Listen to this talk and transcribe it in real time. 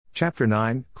Chapter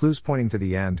 9, Clues pointing to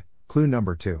the end, clue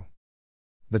number 2.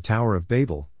 The Tower of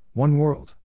Babel, one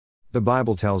world. The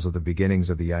Bible tells of the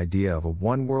beginnings of the idea of a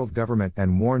one-world government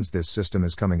and warns this system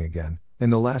is coming again,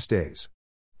 in the last days.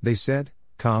 They said,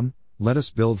 "Come, let us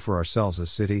build for ourselves a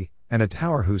city, and a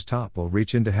tower whose top will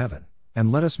reach into heaven,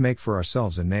 and let us make for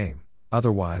ourselves a name,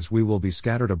 otherwise we will be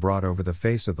scattered abroad over the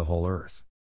face of the whole earth."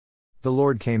 The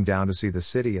Lord came down to see the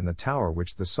city and the tower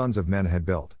which the sons of men had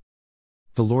built.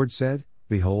 The Lord said,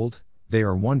 "Behold, they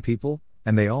are one people,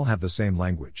 and they all have the same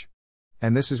language.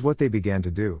 And this is what they began to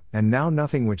do, and now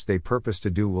nothing which they purpose to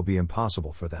do will be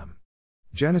impossible for them."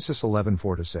 Genesis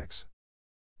 11:4-6.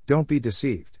 Don't be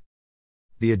deceived.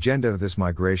 The agenda of this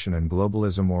migration and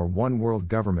globalism or one-world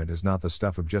government is not the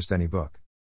stuff of just any book.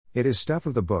 It is stuff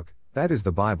of the book, that is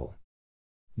the Bible.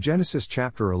 Genesis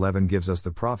chapter 11 gives us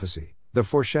the prophecy, the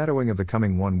foreshadowing of the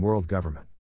coming one-world government.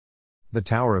 The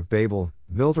Tower of Babel,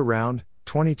 built around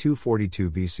 2242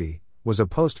 BC, was a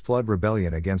post-flood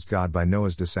rebellion against God by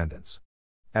Noah's descendants.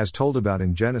 As told about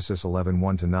in Genesis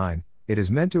 11:1-9, it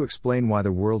is meant to explain why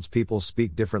the world's people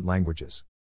speak different languages.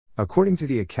 According to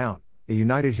the account, a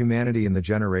united humanity in the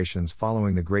generations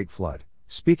following the Great Flood,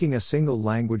 speaking a single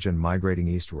language and migrating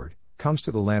eastward, comes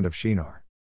to the land of Shinar.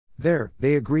 There,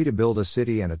 they agree to build a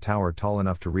city and a tower tall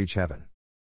enough to reach heaven.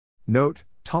 Note,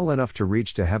 tall enough to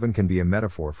reach to heaven can be a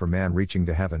metaphor for man reaching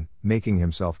to heaven, making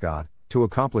himself God, to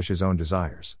accomplish his own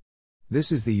desires.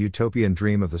 This is the utopian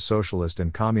dream of the socialist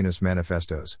and communist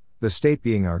manifestos, the state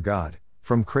being our God,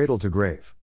 from cradle to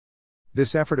grave.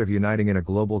 This effort of uniting in a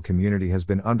global community has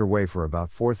been underway for about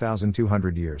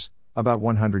 4,200 years, about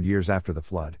 100 years after the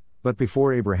flood, but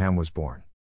before Abraham was born.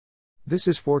 This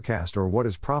is forecast or what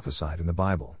is prophesied in the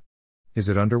Bible. Is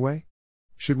it underway?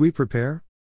 Should we prepare?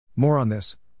 More on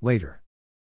this, later.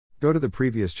 Go to the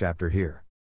previous chapter here.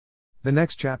 The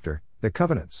next chapter, the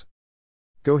covenants.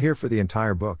 Go here for the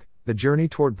entire book, the journey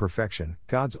toward perfection,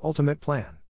 God's ultimate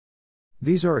plan.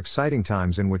 These are exciting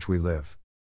times in which we live.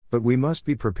 But we must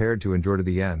be prepared to endure to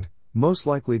the end, most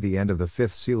likely the end of the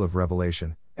fifth seal of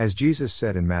Revelation, as Jesus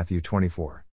said in Matthew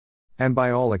 24. And by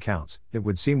all accounts, it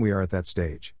would seem we are at that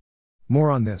stage.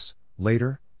 More on this,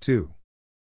 later, too.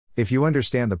 If you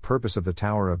understand the purpose of the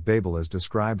Tower of Babel as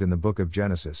described in the book of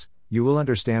Genesis, you will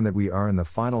understand that we are in the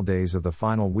final days of the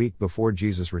final week before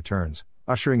Jesus returns,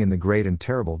 ushering in the great and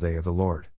terrible day of the Lord.